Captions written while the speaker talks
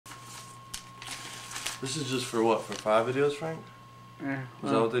This is just for what? For 5 videos, Frank? Yeah. Is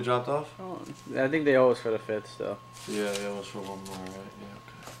that what they dropped off? Oh, I think they owe us for the 5th still. Yeah, they owe us for 1 more, right?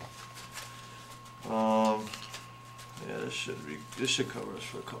 Yeah, okay. Yeah, this should cover us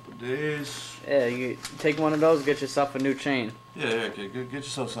for a couple days. Yeah, you take one of those, get yourself a new chain. Yeah, okay, get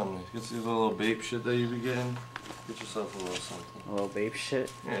yourself something. Get the little babe shit that you be getting. Get yourself a little something. A little babe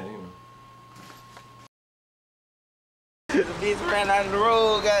shit? Yeah, you know. The bitch ran out of the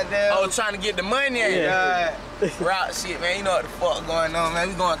road, goddamn. Oh, trying to get the money, yeah. Route shit, man. You know what the fuck going on, man.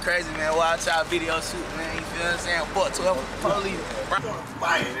 We going crazy, man. Wild child video shoot, man. You feel what I'm saying? Fuck 12 police. We're gonna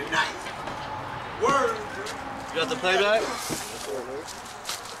fight tonight. Word. You got the playback?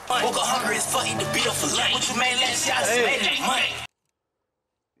 Woke up hungry as fuck, eat the bill for lunch. What you made last year, I just made that money.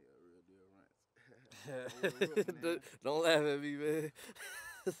 Don't laugh at me, man.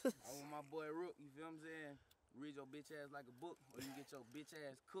 I want my boy Rook, you feel what I'm saying? Read your bitch ass like a book, or you get your bitch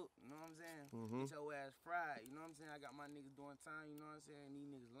ass cooked, you know what I'm saying? Get your ass fried, you know what I'm saying? I got my niggas doing time, you know what I'm saying? These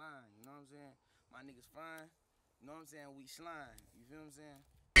niggas lying, you know what I'm saying? My niggas fine, you know what I'm saying? We slime, you feel what I'm saying?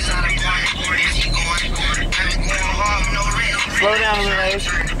 Slow down a little, Ace.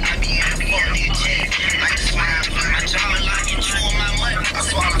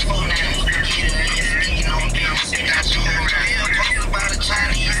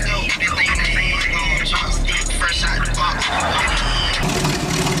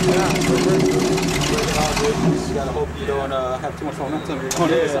 You gotta hope you don't have too much momentum.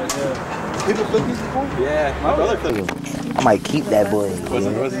 People flip these before? Yeah, my brother flipped them. I might keep that boy. What's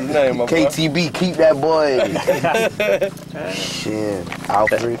his name, my boy? KTB, keep that boy. Shit.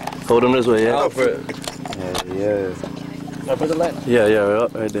 Alfred. Hold him this way, yeah. Alfred. Yeah. Up with the left. Yeah,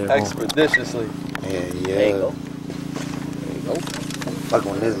 right there. Expeditiously. Yeah. There you go. Fuck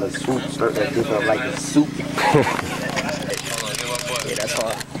on this little soup. Start that bitch up like a soup. Yeah, that's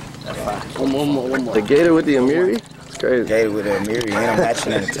hard. One more. The gator with the Amiri? It's crazy. Gator with the Amiri. And I'm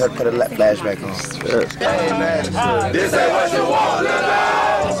matching in the tuck, put a flashback on. Hey, man. This ain't what you want,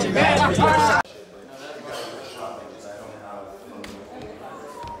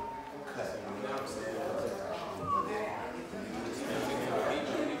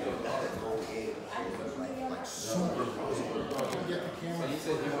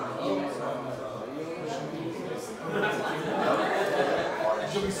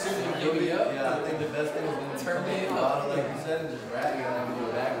 Yeah, I think the best thing is going to turn me up, like you said, and just rap. You gotta do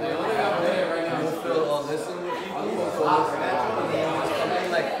that. The only thing I'm doing right now is feel all listen with people, so it's natural, and then you just come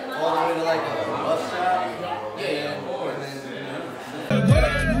in like all the way to like a bus stop. Yeah, and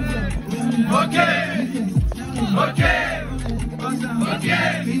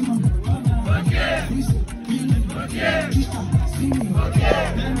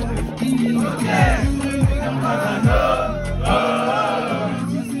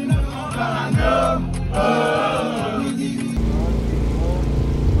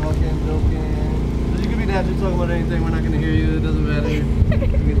you're talking about anything, we're not gonna hear you, it doesn't matter.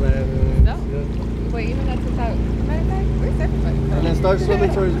 We laughing. No. Wait, even that's without. Matter of fact, where's everybody? And then start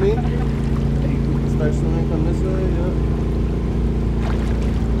swimming towards me. Start swimming, come this way, yeah.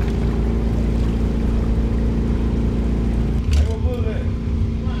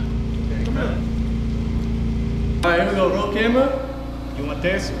 Alright, here we go, roll camera. You want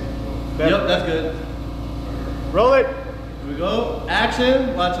this? Yep, that's good. Roll it. Here we go,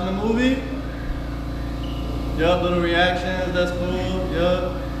 action, watching the movie. Yup, little reactions, that's cool,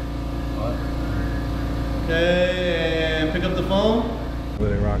 yup. Okay, and pick up the phone.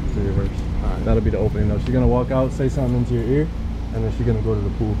 Let it rock to reverse. Alright, that'll be the opening though. She's gonna walk out, say something into your ear, and then she's gonna go to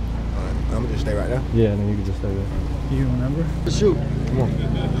the pool. Alright, I'm gonna just stay right there. Yeah, and then you can just stay there. You remember? Shoot. Come on.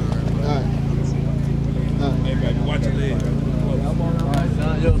 Alright. Hey, baby, watch your leg.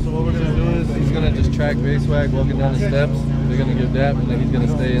 Alright, yo, so what we're gonna do is he's gonna just track bass swag walking down the steps. They're gonna give that, and then he's gonna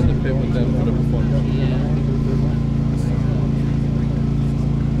stay in the pit with them for the performance.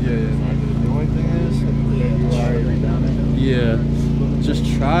 Yeah. The only thing is, yeah, just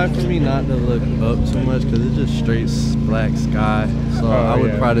try for me not to look up too much because it's just straight black sky. So I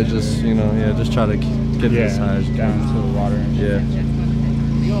would probably just, just try to get as high as down to the water. Yeah.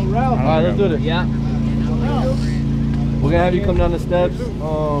 Alright, let's do this. Yeah. We're gonna have you come down the steps.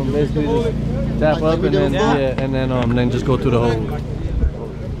 Basically just tap up and then just go through the hole.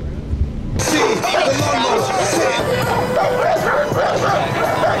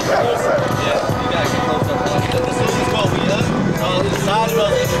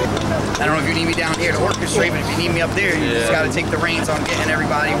 I don't know if you need me down here to orchestrate, but if you need me up there, you just got to take the reins on getting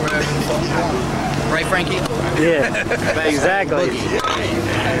everybody where they're going. Right, Frankie? Yeah, exactly. I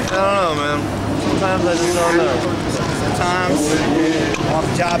don't know, man. Sometimes I just don't know. Sometimes, want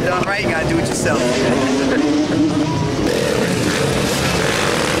the job done right, you gotta do it yourself.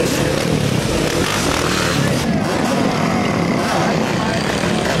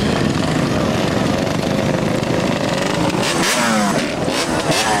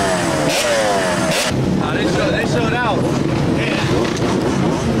 They showed out. You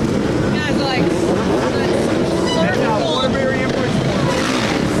guys are like